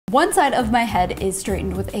One side of my head is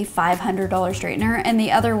straightened with a $500 straightener and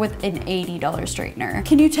the other with an $80 straightener.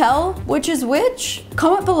 Can you tell which is which?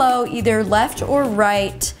 Comment below either left or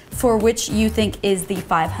right for which you think is the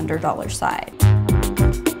 $500 side.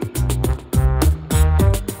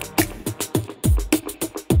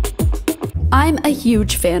 I'm a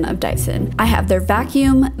huge fan of Dyson. I have their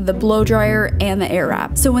vacuum, the blow dryer, and the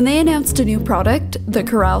Airwrap. So when they announced a new product, the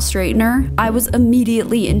Corrale Straightener, I was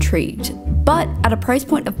immediately intrigued. But at a price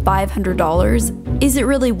point of $500, is it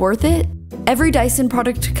really worth it? Every Dyson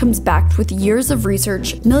product comes backed with years of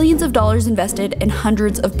research, millions of dollars invested, and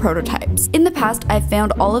hundreds of prototypes. In the past, I've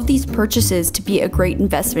found all of these purchases to be a great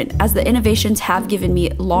investment, as the innovations have given me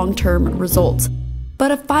long-term results. But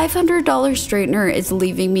a $500 straightener is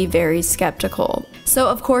leaving me very skeptical. So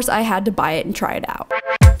of course I had to buy it and try it out.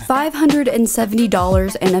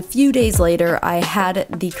 $570, and a few days later I had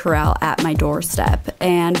the Corrale at my doorstep.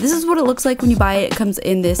 And this is what it looks like when you buy it. It comes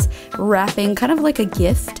in this wrapping, kind of like a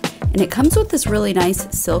gift. And it comes with this really nice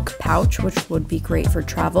silk pouch, which would be great for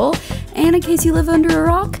travel. And in case you live under a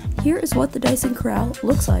rock, here is what the Dyson Corrale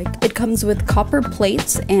looks like. It comes with copper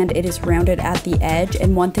plates and it is rounded at the edge.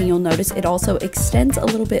 And one thing you'll notice, it also extends a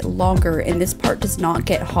little bit longer and this part does not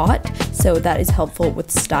get hot. So that is helpful with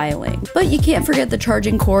styling. But you can't forget the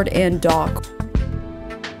charging cord and dock.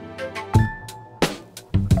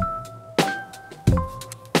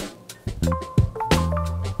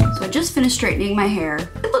 Just finished straightening my hair.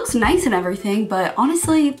 It looks nice and everything, but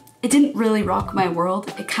honestly, it didn't really rock my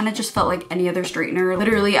world. It kind of just felt like any other straightener.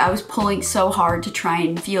 Literally, I was pulling so hard to try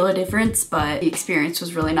and feel a difference, but the experience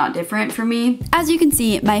was really not different for me. As you can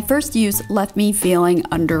see, my first use left me feeling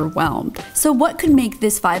underwhelmed. So what could make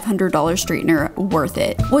this $500 straightener worth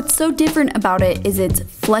it? What's so different about it is its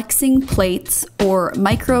flexing plates, or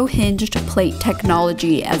micro-hinged plate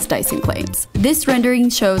technology, as Dyson claims. This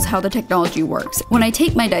rendering shows how the technology works. When I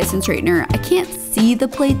take my Dyson straightener, I can't see the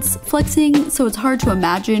plates flexing, so it's hard to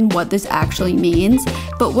imagine what this actually means.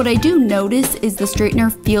 But what I do notice is the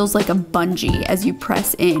straightener feels like a bungee as you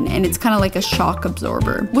press in, and it's kind of like a shock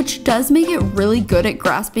absorber, which does make it really good at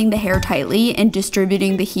grasping the hair tightly and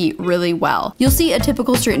distributing the heat really well. You'll see a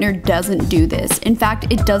typical straightener doesn't do this. In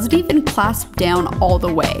fact, it doesn't even clasp down all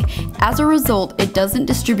the way. As a result, it doesn't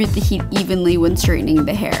distribute the heat evenly when straightening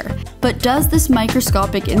the hair. But does this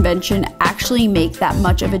microscopic invention actually make that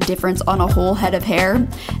much of a difference on a whole head of hair?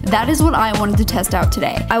 That is what I wanted to test out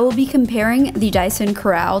today. I will be comparing the Dyson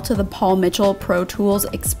Corrale to the Paul Mitchell Pro Tools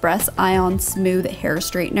Express Ion Smooth Hair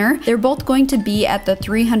Straightener. They're both going to be at the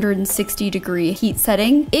 360-degree heat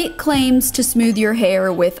setting. It claims to smooth your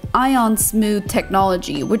hair with Ion Smooth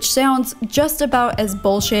technology, which sounds just about as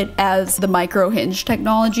bullshit as the micro-hinge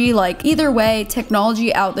technology. Like, either way,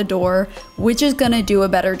 technology out the door, which is gonna do a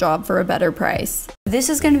better job for a better price. This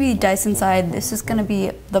is gonna be the Dyson side, this is gonna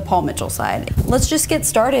be the Paul Mitchell side. Let's just get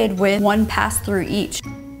started with one pass through each.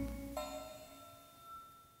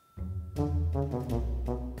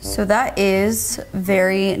 So that is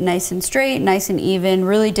very nice and straight, nice and even.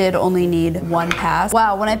 Really did only need one pass.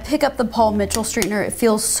 Wow, when I pick up the Paul Mitchell straightener, it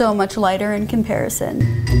feels so much lighter in comparison.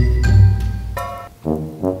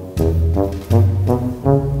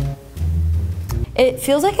 It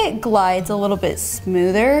feels like it glides a little bit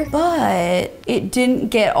smoother, but it didn't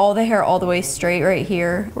get all the hair all the way straight right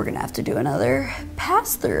here. We're gonna have to do another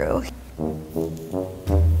pass through.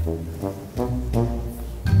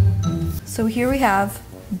 So here we have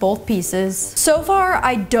both pieces. So far,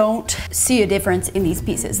 I don't see a difference in these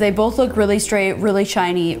pieces. They both look really straight, really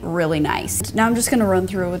shiny, really nice. Now I'm just gonna run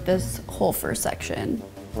through with this whole first section.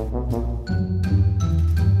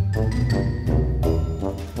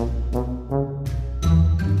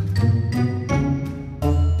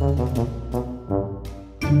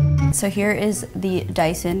 So here is the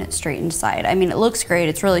Dyson straightened side. I mean, it looks great,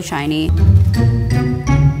 it's really shiny.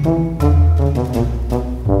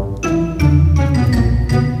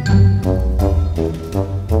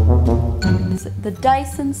 The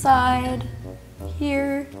Dyson side,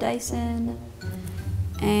 here, Dyson,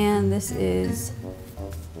 and this is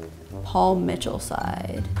Paul Mitchell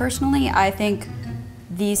side. Personally, I think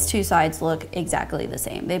these two sides look exactly the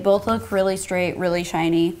same. They both look really straight, really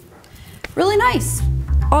shiny, really nice.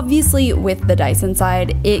 Obviously, with the Dyson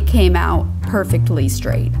side, it came out perfectly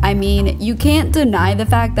straight. I mean, you can't deny the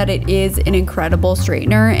fact that it is an incredible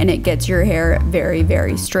straightener and it gets your hair very,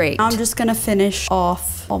 very straight. I'm just gonna finish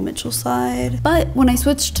off Paul Mitchell side. But when I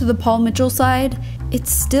switched to the Paul Mitchell side,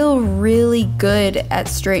 it's still really good at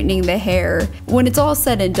straightening the hair. When it's all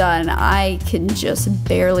said and done, I can just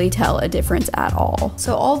barely tell a difference at all.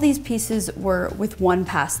 So all these pieces were with one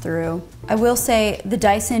pass through. I will say the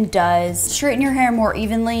Dyson does straighten your hair more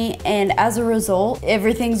evenly, and as a result,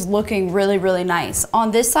 everything's looking really, really nice.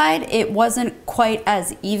 On this side, it wasn't quite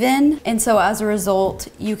as even, and so as a result,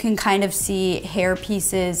 you can kind of see hair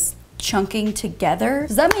pieces chunking together.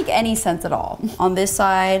 Does that make any sense at all? On this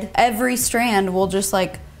side, every strand will just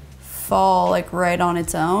like fall like right on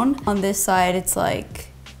its own. On this side, it's like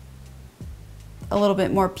a little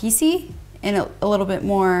bit more piecey and a little bit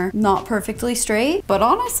more not perfectly straight. But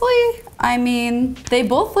honestly, I mean, they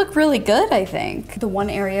both look really good, I think. The one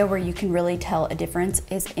area where you can really tell a difference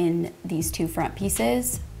is in these two front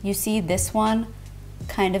pieces. You see this one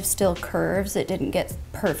kind of still curves. It didn't get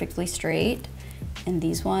perfectly straight. And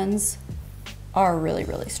these ones are really,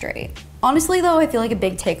 really straight. Honestly though, I feel like a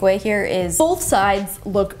big takeaway here is both sides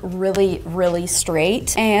look really, really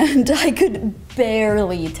straight, and I could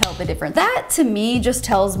barely tell the difference. That to me just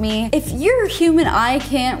tells me if your human eye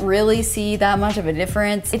can't really see that much of a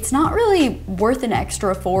difference, it's not really worth an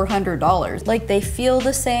extra $400. Like, they feel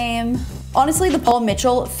the same. Honestly, the Paul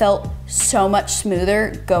Mitchell felt so much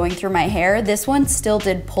smoother going through my hair. This one still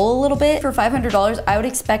did pull a little bit. For $500, I would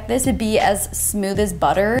expect this to be as smooth as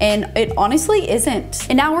butter, and it honestly isn't.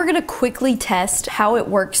 And now we're gonna quickly test how it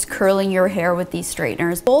works curling your hair with these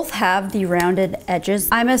straighteners. Both have the rounded edges.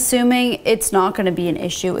 I'm assuming it's not gonna be an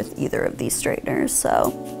issue with either of these straighteners,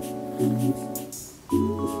 so.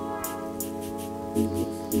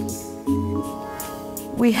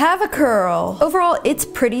 We have a curl. Overall, it's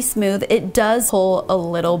pretty smooth. It does pull a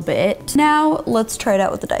little bit. Now, let's try it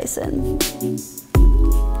out with the Dyson.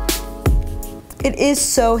 It is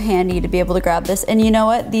so handy to be able to grab this. And you know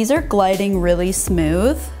what? These are gliding really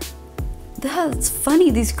smooth. That's funny,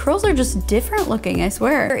 these curls are just different looking, I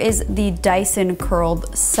swear. Here is the Dyson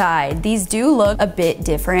curled side. These do look a bit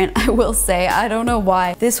different, I will say. I don't know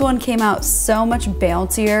why. This one came out so much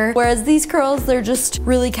bouncier, whereas these curls, they're just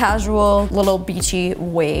really casual, little beachy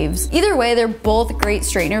waves. Either way, they're both great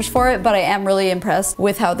straighteners for it, but I am really impressed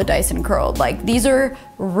with how the Dyson curled. Like, these are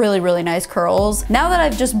really, really nice curls. Now that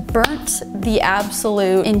I've just burnt the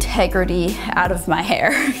absolute integrity out of my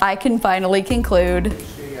hair, I can finally conclude.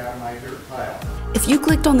 If you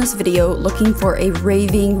clicked on this video looking for a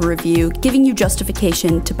raving review, giving you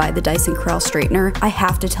justification to buy the Dyson Corrale Straightener, I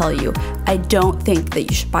have to tell you, I don't think that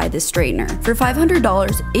you should buy this straightener. For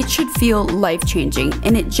 $500, it should feel life-changing,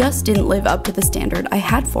 and it just didn't live up to the standard I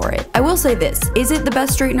had for it. I will say this, is it the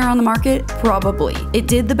best straightener on the market? Probably. It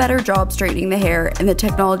did the better job straightening the hair, and the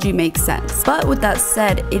technology makes sense. But with that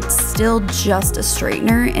said, it's still just a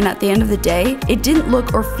straightener, and at the end of the day, it didn't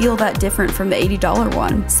look or feel that different from the $80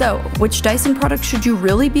 one. So, which Dyson product should you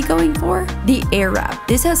really be going for? The Airwrap.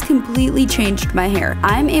 This has completely changed my hair.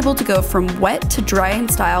 I'm able to go from wet to dry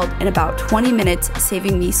and styled in about 20 minutes,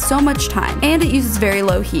 saving me so much time. And it uses very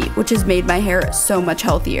low heat, which has made my hair so much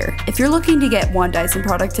healthier. If you're looking to get one Dyson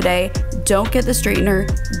product today, don't get the straightener,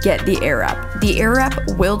 get the Airwrap. The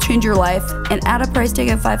Airwrap will change your life, and at a price tag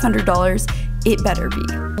of $500, it better be.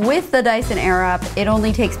 With the Dyson Airwrap, it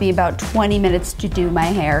only takes me about 20 minutes to do my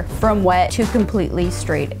hair from wet to completely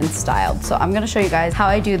straight and styled. So I'm gonna show you guys how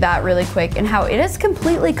I do that really quick and how it has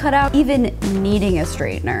completely cut out even needing a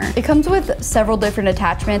straightener. It comes with several different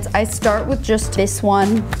attachments. I start with just this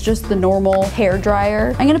one, just the normal hair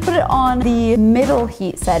dryer. I'm gonna put it on the middle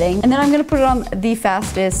heat setting, and then I'm gonna put it on the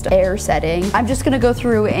fastest air setting. I'm just gonna go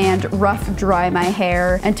through and rough dry my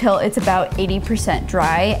hair until it's about 80%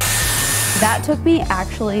 dry. That took me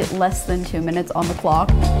actually less than 2 minutes on the clock.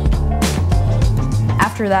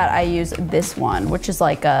 After that, I use this one, which is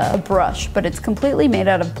like a brush, but it's completely made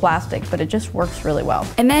out of plastic, but it just works really well.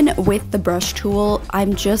 And then with the brush tool,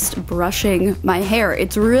 I'm just brushing my hair.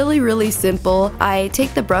 It's really, really simple. I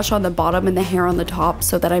take the brush on the bottom and the hair on the top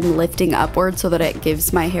so that I'm lifting upward so that it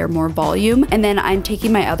gives my hair more volume. And then I'm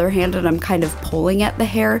taking my other hand and I'm kind of pulling at the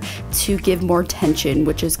hair to give more tension,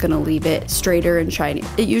 which is gonna leave it straighter and shiny.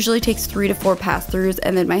 It usually takes 3 to 4 pass-throughs,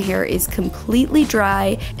 and then my hair is completely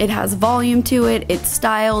dry. It has volume to it, it's styled,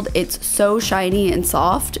 styled, it's so shiny and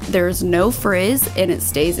soft, there's no frizz, and it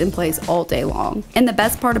stays in place all day long. And the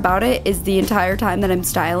best part about it is the entire time that I'm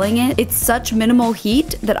styling it, it's such minimal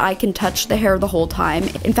heat that I can touch the hair the whole time.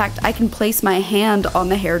 In fact, I can place my hand on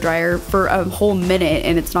the hairdryer for a whole minute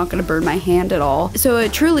and it's not gonna burn my hand at all. So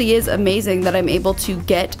it truly is amazing that I'm able to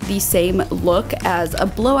get the same look as a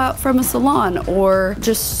blowout from a salon or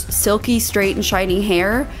just silky, straight, and shiny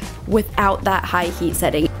hair without that high heat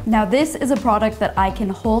setting. Now this is a product that I can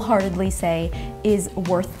wholeheartedly say is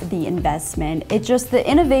worth the investment. It's just the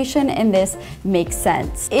innovation in this makes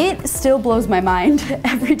sense. It still blows my mind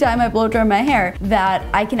every time I blow dry my hair that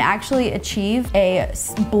I can actually achieve a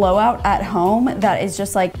blowout at home that is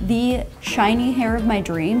just like the shiny hair of my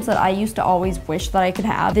dreams that I used to always wish that I could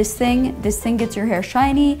have. This thing gets your hair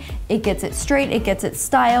shiny, it gets it straight, it gets it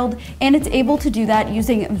styled, and it's able to do that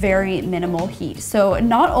using very minimal heat. So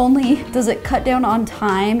not only does it cut down on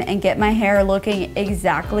time and get my hair looking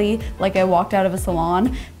exactly like I walked out of a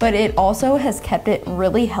salon, but it also has kept it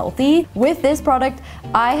really healthy. With this product,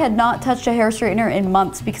 I had not touched a hair straightener in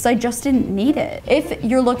months because I just didn't need it. If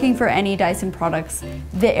you're looking for any Dyson products,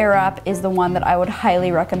 the Airwrap is the one that I would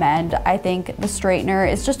highly recommend. I think the straightener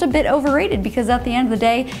is just a bit overrated because at the end of the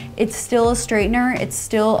day, it's still a straightener, it's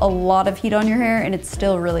still a lot of heat on your hair, and it's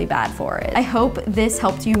still really bad for it. I hope this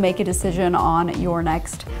helped you make a decision on your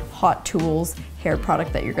next Hot Tools hair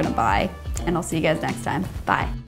product that you're gonna buy, and I'll see you guys next time. Bye.